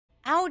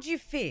How would you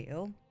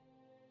feel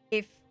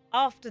if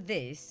after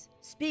this,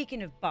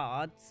 speaking of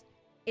bards,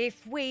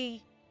 if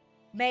we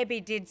maybe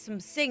did some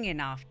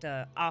singing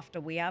after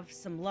we have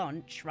some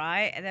lunch,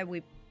 right? And then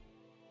we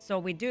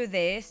do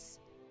this,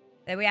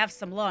 then we have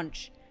some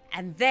lunch,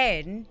 and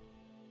then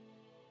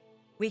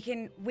we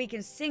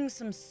can sing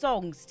some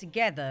songs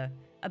together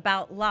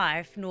about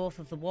life north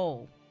of the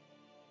wall.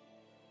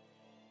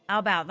 How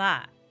about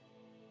that?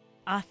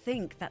 I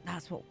think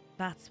that's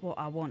what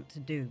I want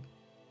to do.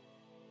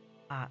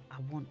 I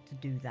want to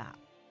do that.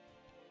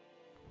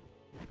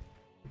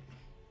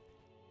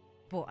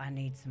 But I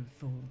need some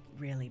food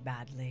really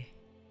badly.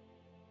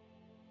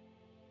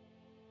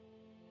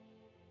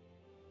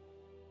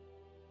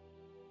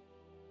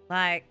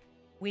 Like,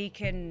 we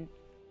can...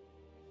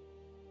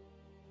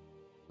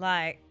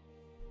 Like,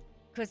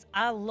 because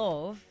I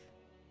love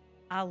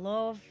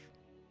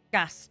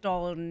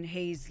Gaston.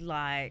 He's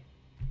like...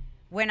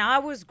 When I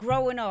was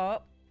growing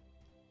up,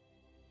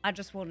 I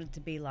just wanted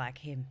to be like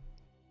him.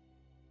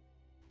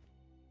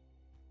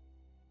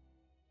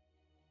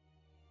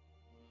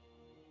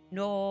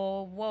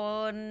 No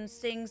one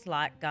sings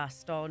like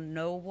Gaston.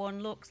 No one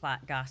looks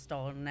like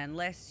Gaston.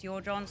 Unless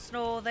you're Jon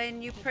Snow, then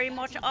you pretty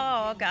much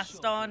are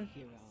Gaston.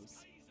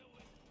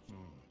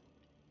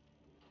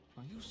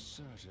 Are you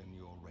certain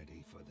you're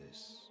ready for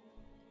this?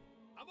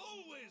 I'm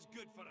always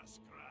good for a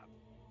scrap.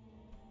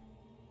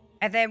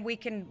 And then we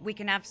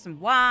can have some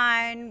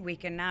wine. We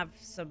can have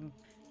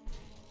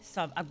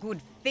a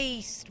good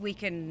feast. We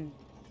can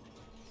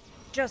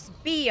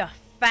just be a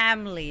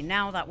family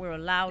now that we're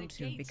allowed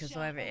to, because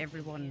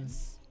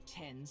everyone's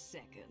 10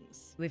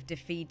 seconds. We've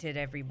defeated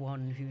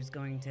everyone who's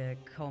going to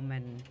come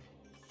and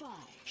 5,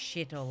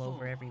 shit all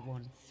over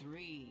everyone.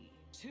 3,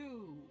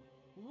 2,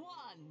 1.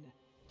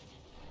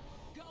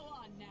 Go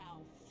on now,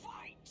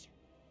 fight.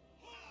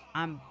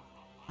 I'm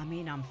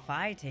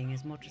fighting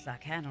as much as I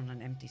can on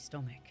an empty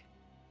stomach,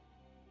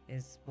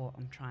 is what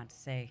I'm trying to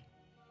say.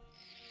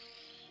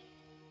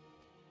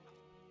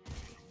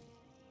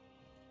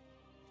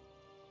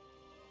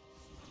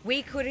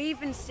 We could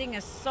even sing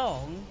a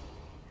song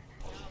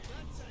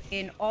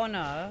in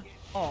honor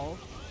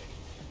of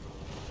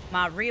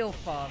my real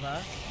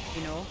father,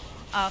 you know.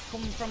 I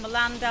come from a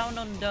land down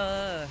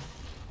under.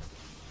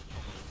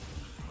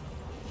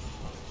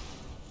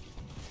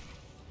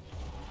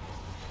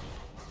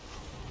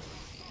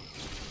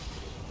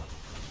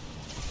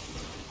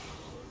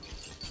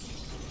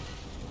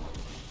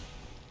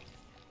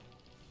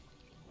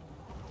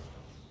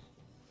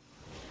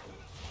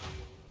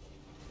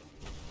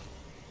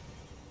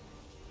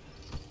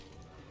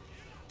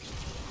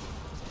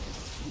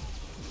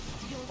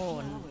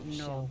 Oh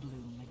no.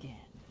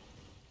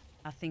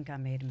 I think I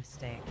made a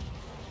mistake.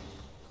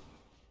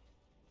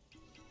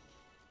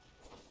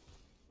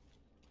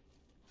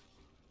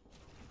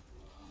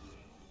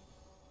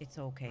 It's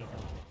okay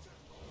though.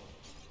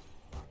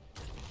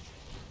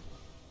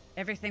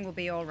 Everything will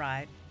be all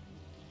right.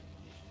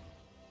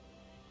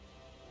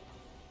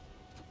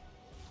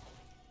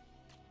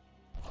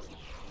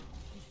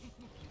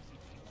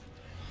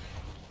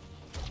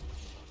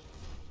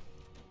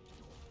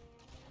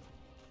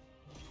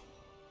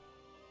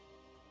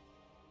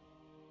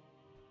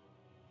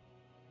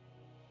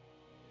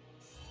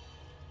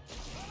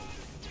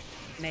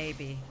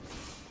 Maybe.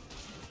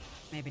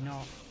 Maybe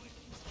not.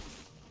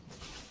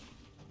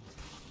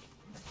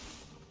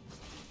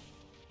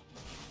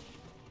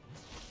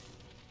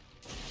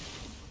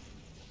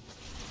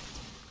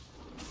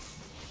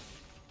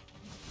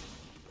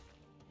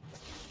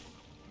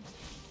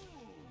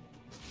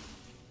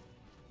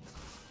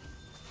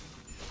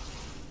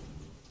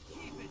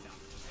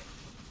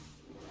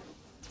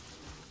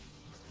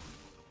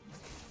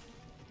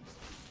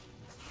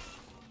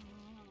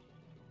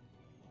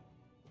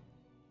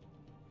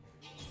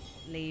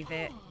 Leave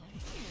it.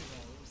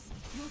 Heroes,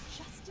 you're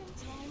just in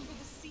time for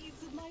the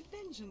seeds of my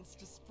vengeance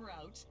to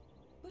sprout.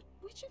 But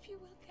which of you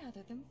will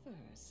gather them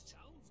first?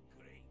 Sounds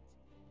great.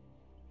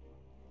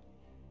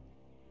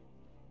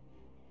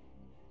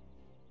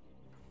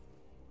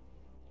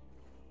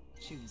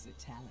 Choose a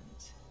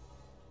talent.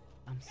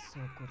 I'm so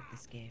good at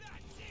this game.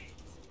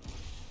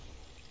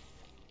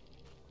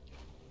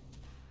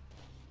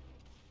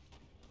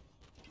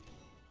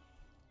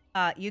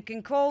 You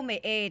can call me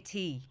AT.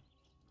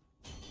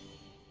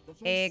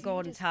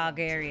 Aegon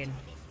Targaryen.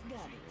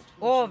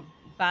 Or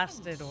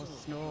Bastard or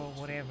Snow,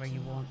 whatever you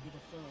want.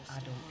 I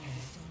don't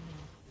care.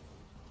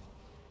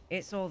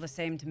 It's all the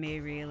same to me,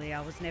 really.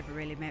 I was never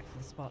really meant for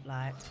the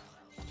spotlight.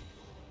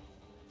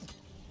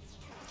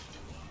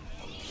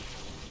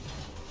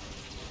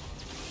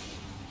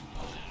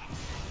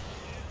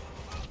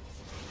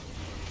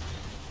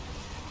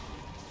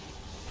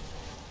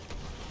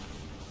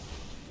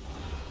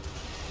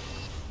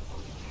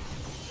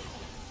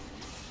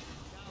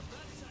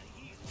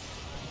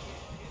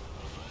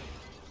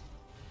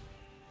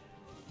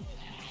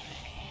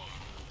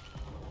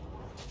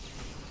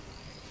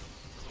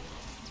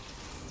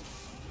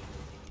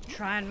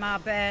 Trying my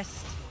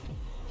best.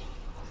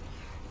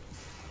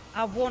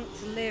 I want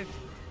to live.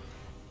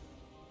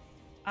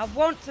 I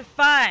want to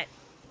fight.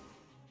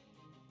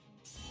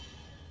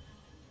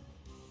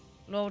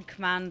 Lord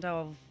Commander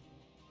of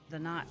the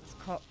Night's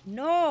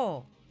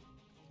No!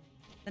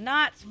 The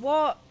Night's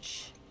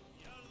Watch!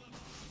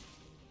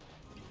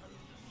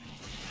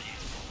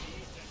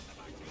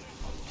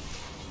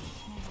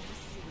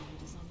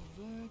 Seed is on the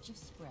verge of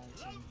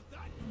sprouting.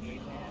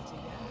 Prepare to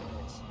gather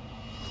it.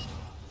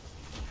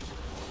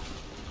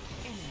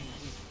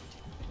 Enemy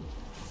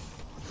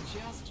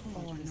just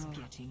when it was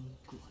getting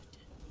good.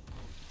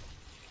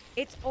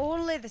 It's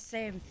only the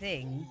same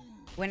thing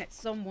when it's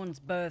someone's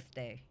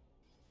birthday.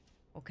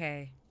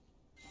 Okay?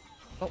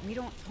 But we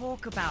don't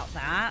talk about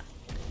that.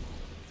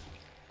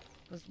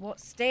 Because what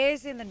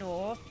stays in the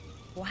north,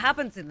 what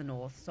happens in the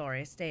north,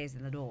 sorry, stays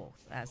in the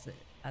north, as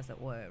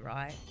it were,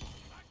 right?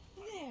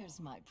 There's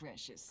my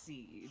precious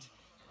seed.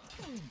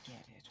 Go and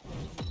get it, will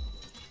you?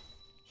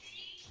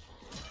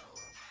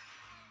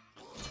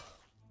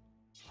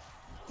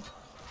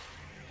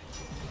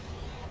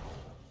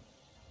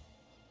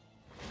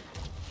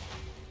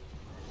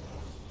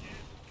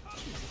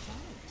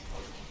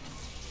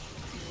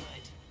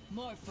 Good.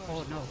 More first.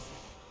 Oh no.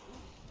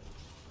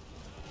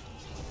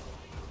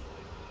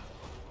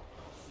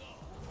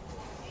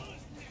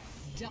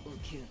 Double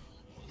kill.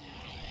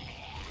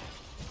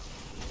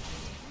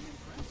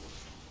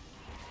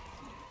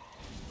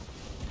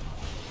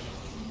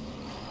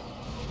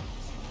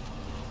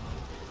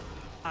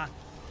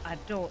 I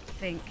don't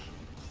think.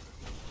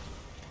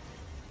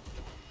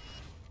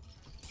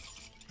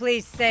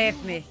 Please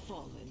save me.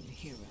 Fallen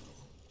hero.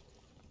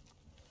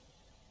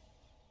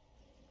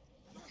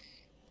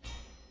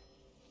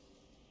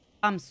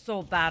 I'm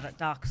so bad at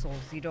Dark Souls.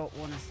 You don't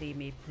want to see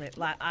me play.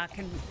 Like I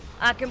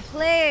can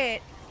play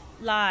it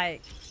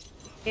like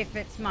if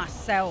it's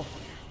myself,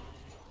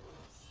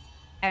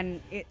 and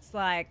it's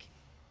like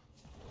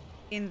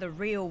in the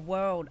real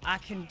world. I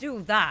can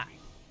do that,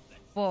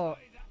 but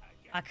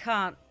I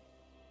can't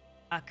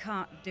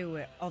do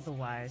it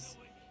otherwise.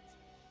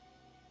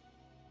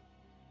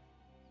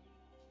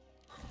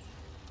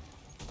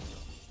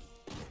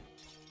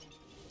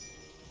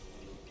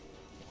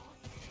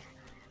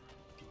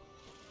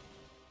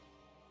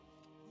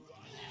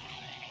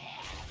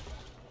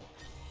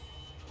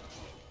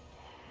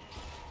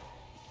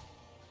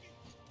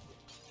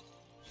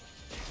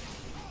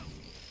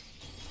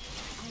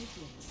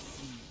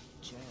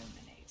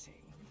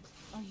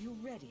 Are you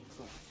ready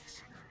for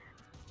it?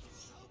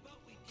 How about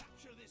we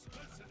capture this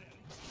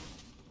mercenary?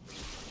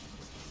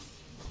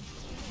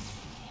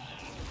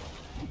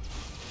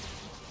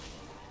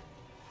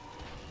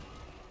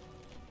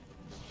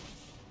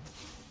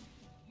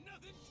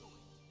 Nothing to it.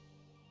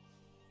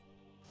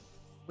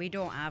 We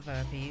don't have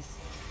herpes.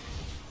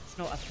 It's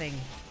not a thing.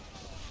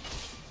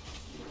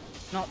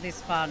 Not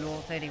this far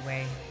north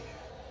anyway.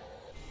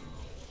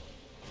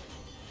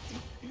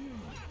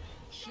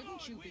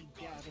 Shouldn't you be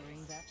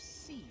gathering that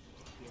seed?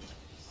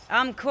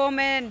 I'm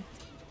coming.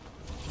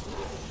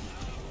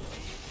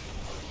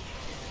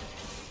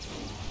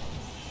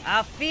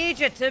 I'll feed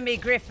you to me,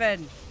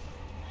 Griffin.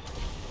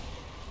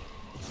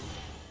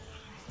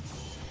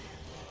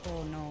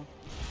 Oh no.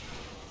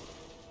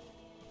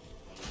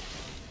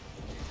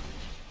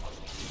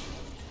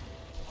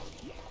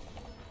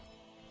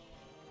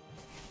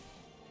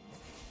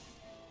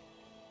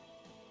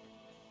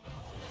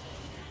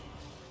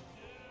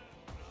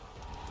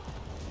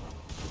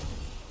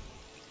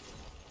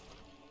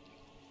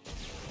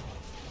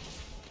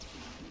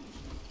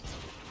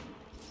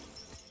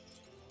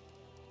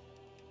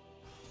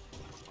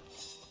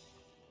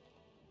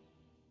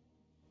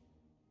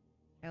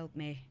 Help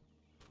me.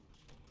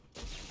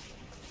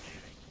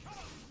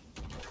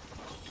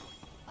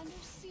 A new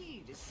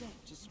seed is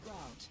set to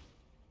sprout.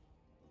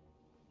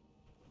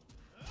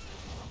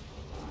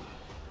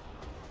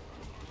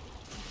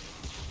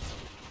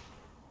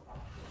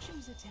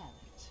 Choose a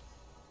talent.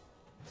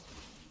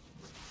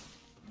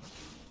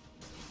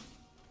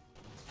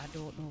 I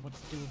don't know what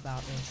to do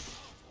about this.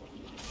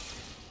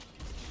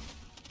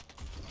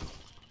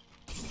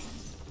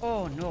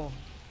 Oh no.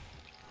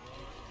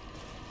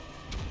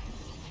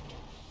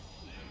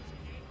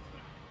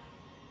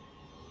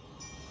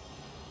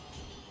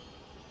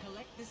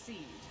 The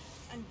seed.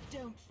 And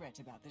don't fret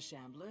about the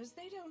shamblers.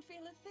 They don't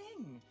feel a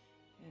thing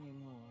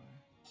anymore.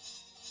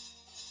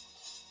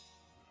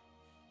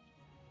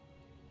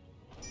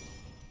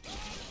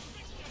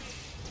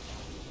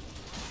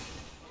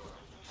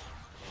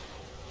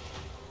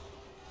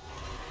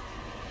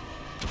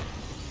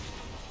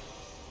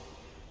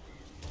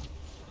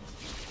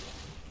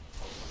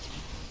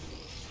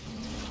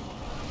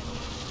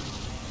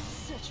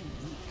 Such a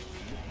weak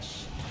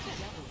flesh.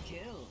 Double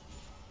kill.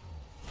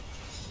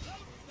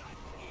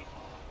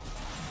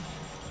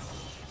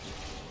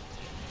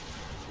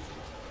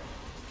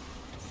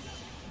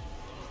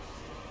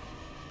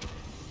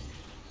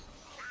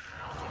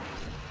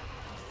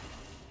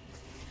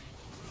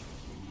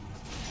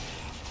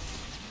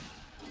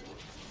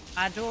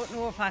 I don't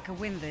know if I can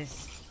win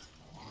this.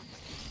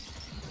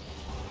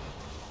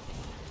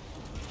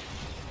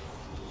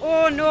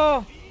 Oh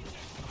no!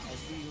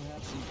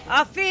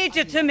 I'll feed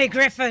you to me,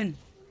 Griffin!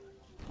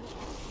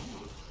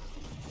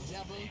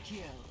 Double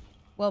kill.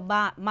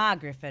 Well, my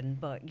griffin,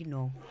 but you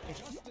know,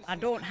 I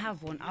don't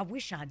have one. I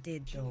wish I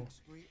did though.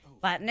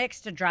 But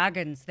next to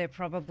dragons, they're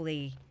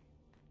probably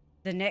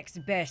the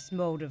next best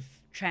mode of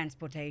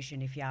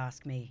transportation, if you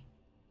ask me.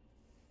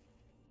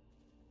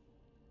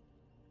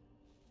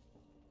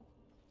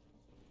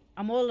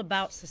 I'm all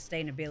about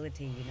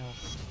sustainability, you know.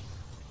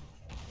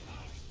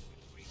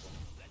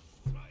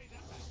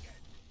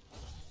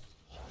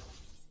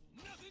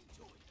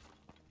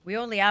 We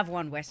only have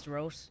one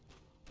Westeros.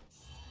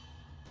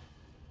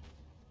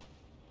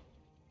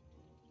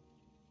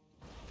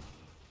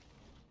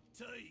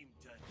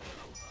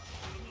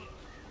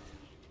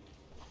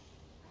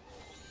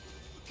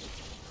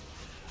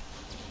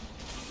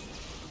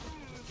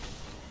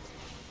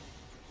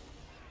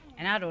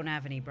 And I don't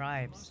have any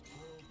bribes.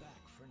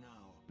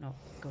 Not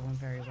going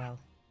very well.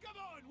 Come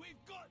on, we've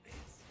got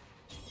this.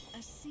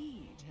 A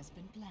seed has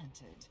been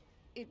planted.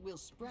 It will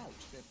sprout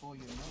before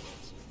you know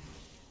it.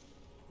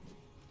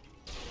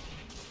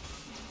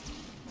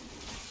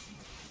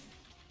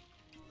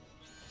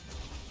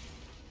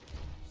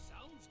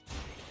 Sounds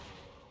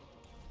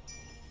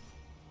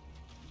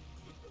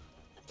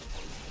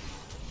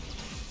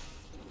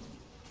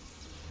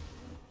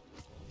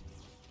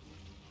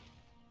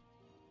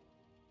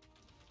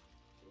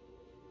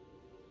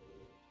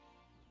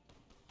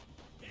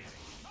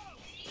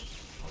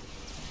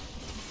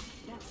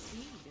That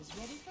seed is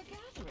ready for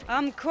gathering.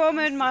 I'm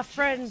coming, my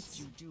friends.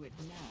 You do it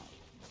now.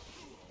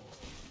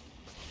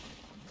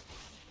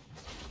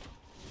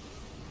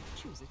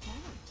 Choose a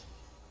talent.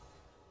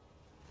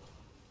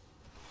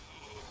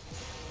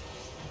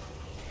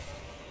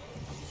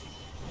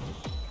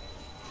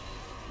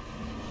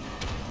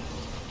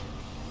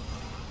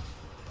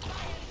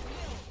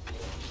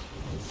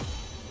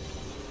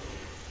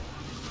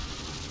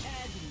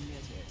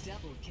 Admit it.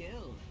 Double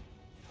kill.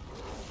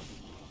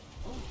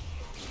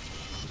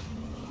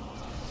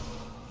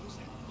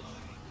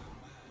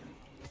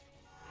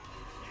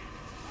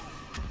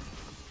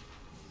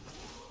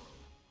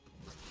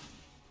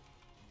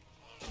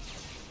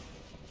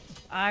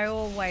 I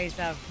always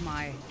have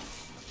my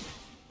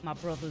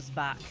brother's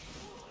back.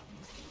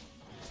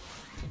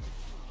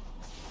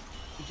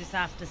 You just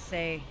have to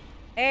say,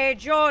 "Hey,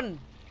 John,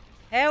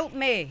 help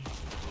me,"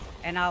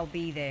 and I'll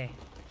be there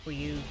for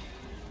you.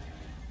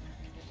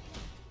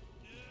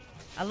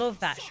 I love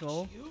that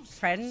show,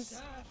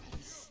 Friends.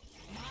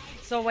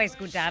 It's always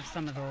good to have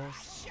some of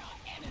those.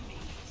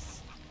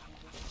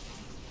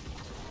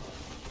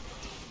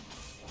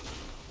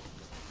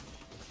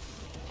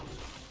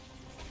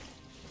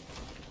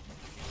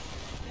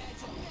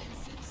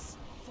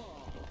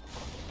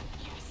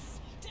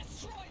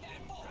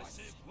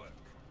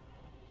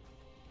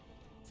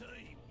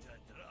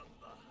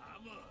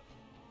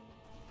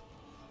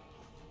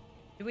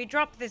 Do we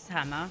drop this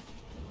hammer?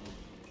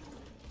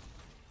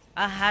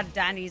 I had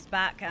Danny's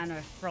back and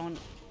her front.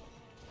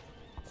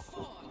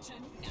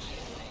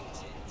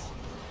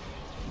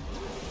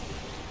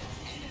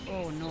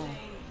 Oh no.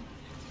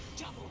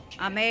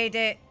 I made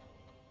it.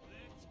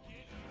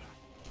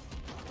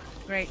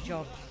 Great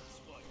job.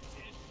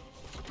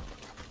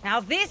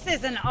 Now this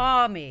is an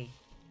army.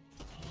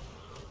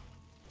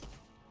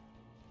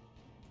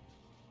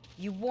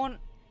 You want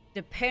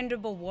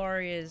dependable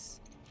warriors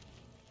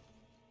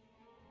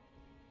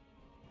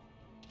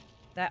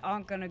that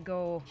aren't gonna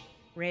go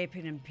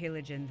raping and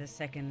pillaging the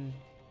second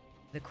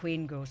the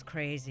queen goes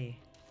crazy.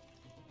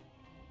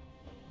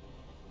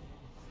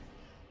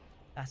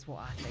 That's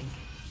what I think.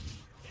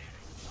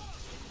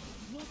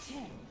 Your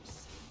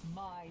terrors,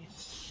 my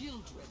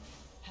children,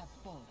 have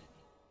fallen.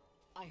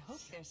 I hope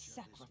their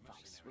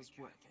sacrifice was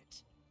worth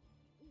it.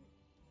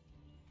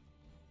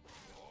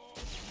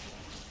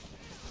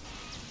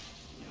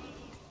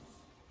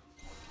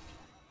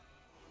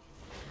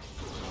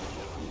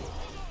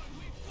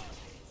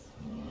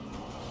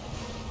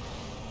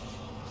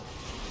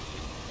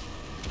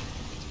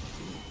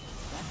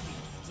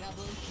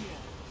 Double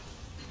kill.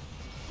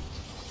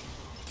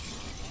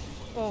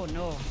 Oh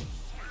no.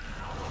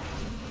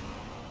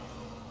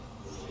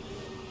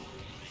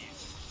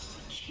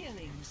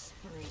 Killing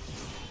spree.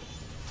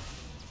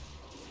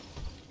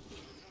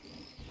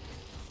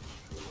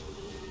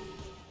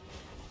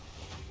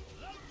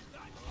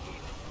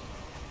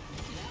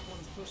 That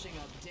one's pushing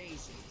up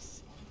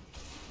daisies.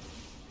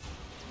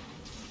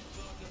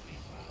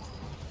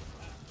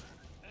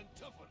 and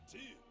tougher too.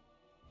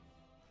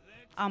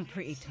 I'm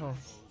pretty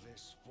tough.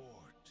 This fort.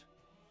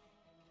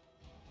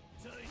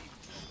 Time to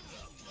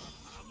drop the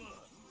hammer.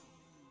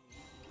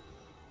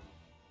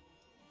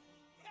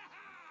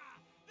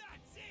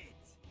 That's it.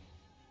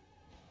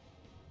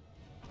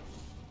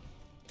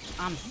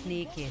 I'm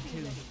sneaky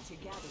too. To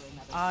gather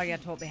another Arya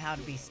taught me how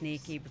to be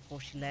sneaky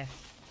before she left.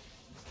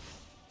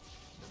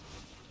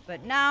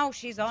 But now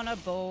she's on a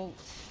boat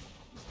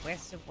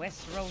west of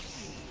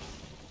Westeros.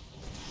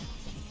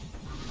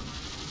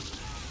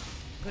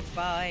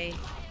 Goodbye.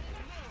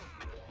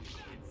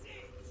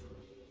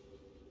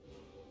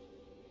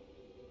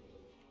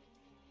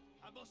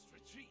 I must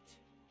retreat.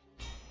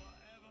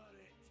 Whatever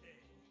it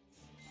takes.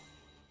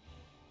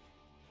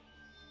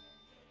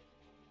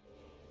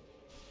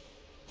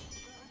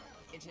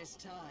 It is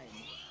time.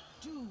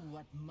 Do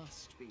what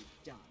must be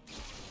done.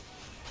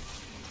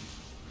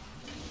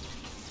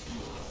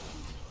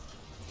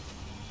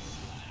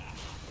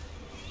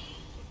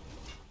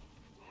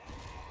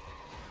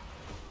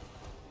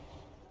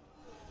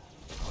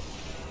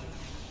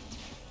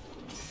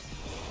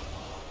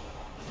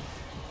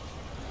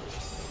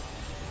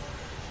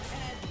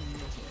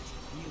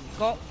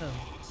 Got them,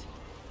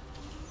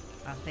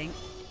 I think.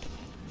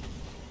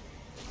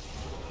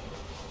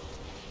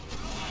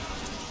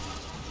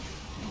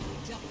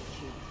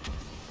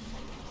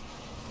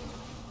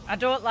 I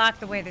don't like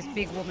the way this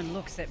big woman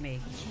looks at me.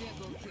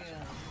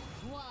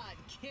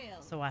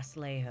 So I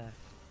slay her.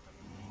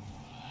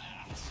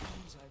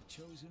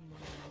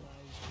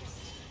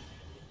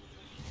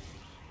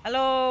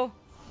 Hello?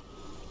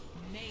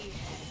 Mayhem.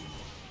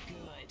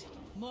 Good.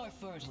 More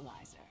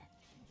fertilizer.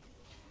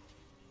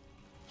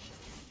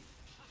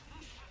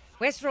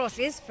 Westeros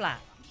is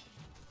flat.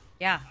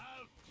 Yeah.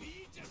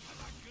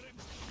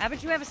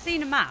 Haven't you ever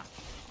seen a map?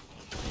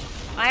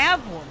 I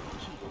have one.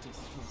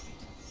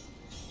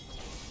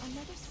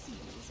 Another seed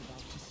is about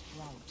to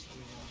sprout,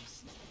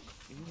 heroes.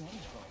 Be ready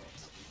for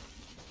it.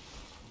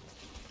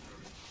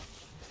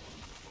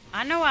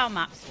 I know how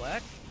maps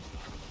work.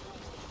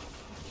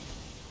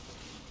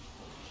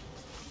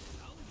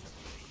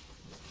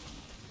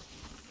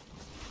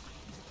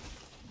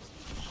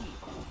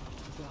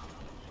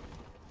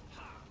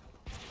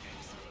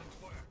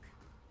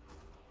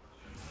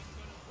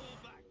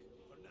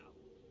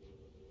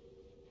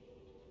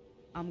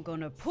 I'm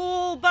gonna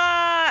pull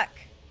back.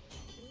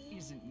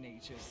 Isn't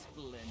nature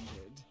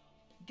splendid?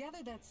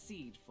 Gather that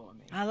seed for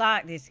me. I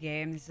like this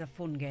game. This is a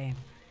fun game.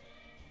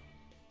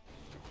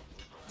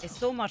 It's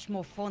so much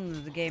more fun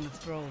than the Game of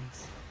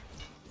Thrones.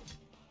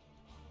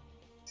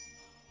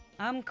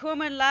 I'm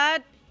coming,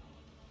 lad.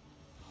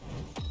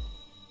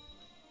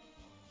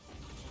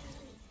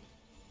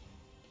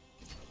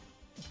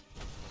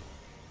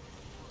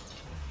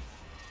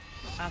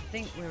 I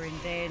think we're in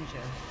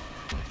danger.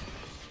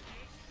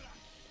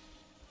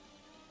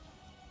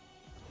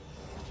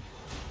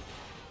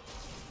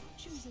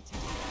 Choose a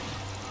time.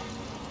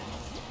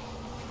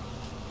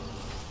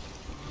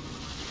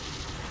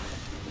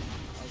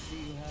 I see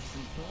you have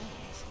some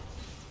thorns.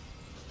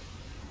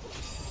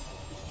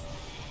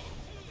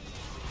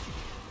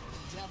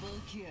 Double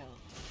kill.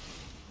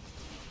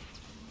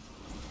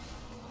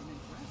 I'm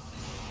impressed.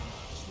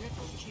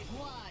 Triple kill.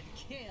 Quad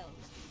kill.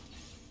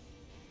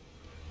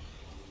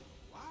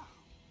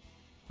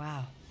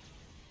 Wow.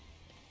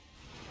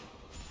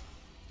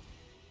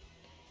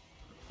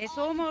 It's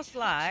almost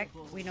like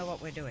we know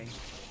what we're doing.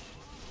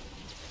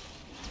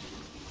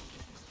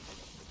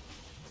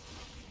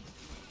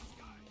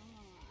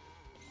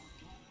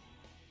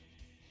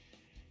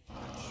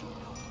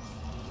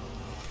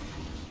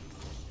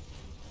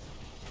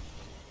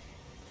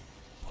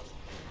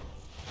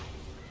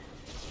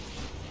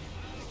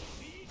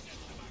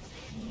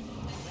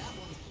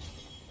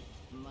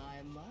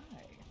 My.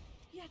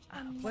 Yet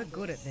We're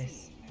good at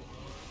this.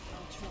 I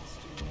trust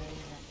you know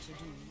what to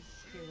do,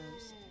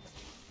 heroes.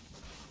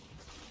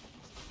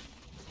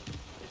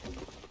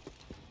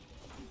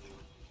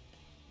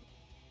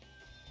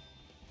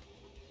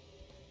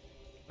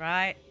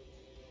 Right?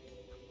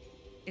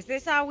 Is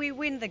this how we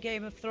win the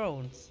Game of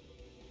Thrones?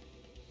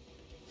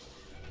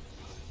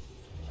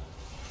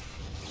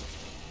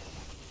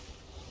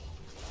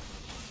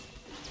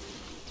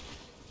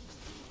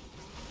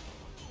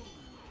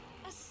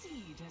 A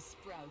seed has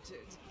sprouted.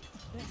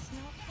 Let's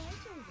not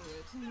fight over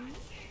it, hmm?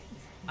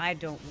 I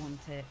don't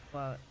want it,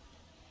 but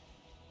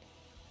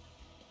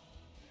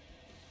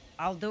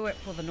I'll do it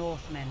for the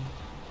Northmen.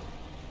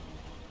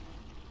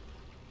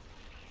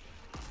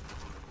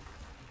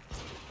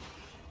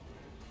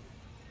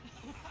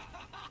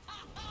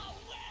 Well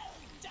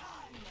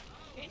done!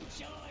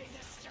 Enjoy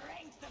the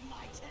strength of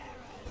my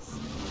terrors!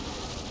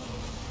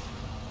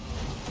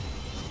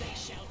 They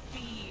shall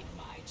feed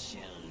my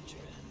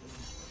children.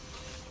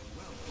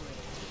 Well played.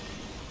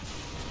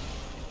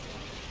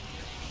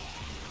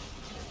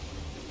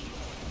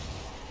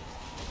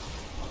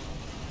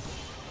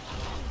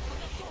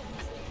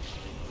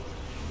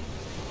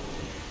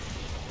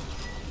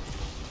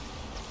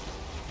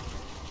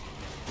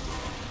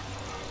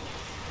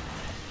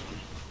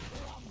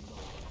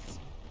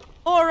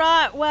 All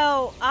right,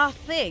 well, I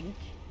think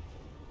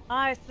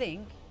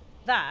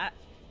that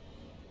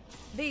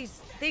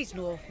these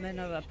Northmen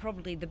are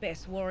probably the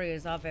best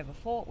warriors I've ever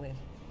fought with.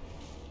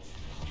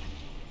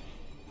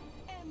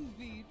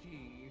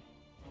 MVP.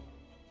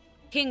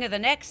 King of the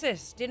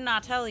Nexus, didn't I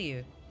tell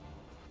you?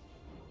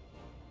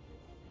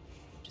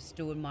 Just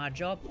doing my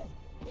job.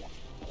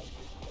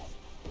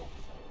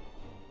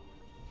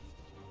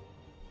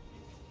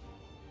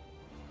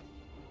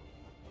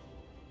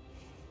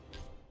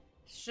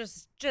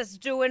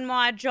 Just doing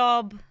my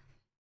job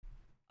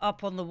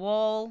up on the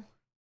wall,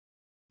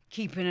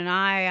 keeping an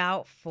eye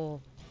out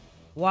for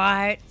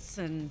whites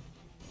and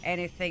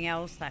anything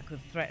else that could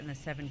threaten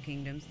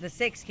the the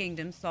Six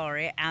Kingdoms,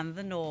 sorry, and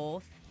the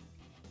North.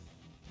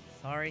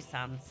 Sorry,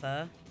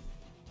 Sansa.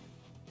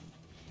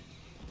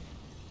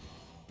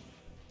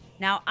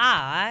 Now,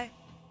 I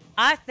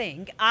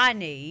think I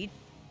need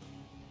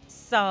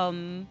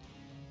some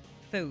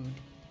food.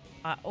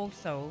 I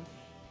also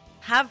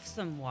have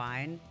some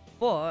wine,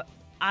 but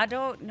I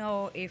don't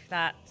know if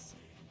that's...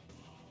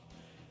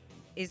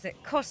 Is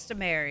it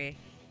customary?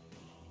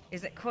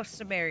 Is it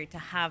customary to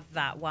have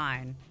that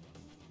wine?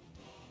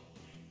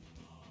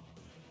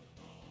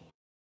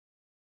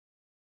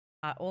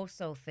 I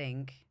also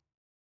think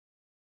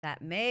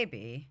that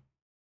maybe...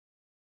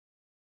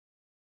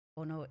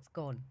 Oh no, it's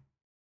gone.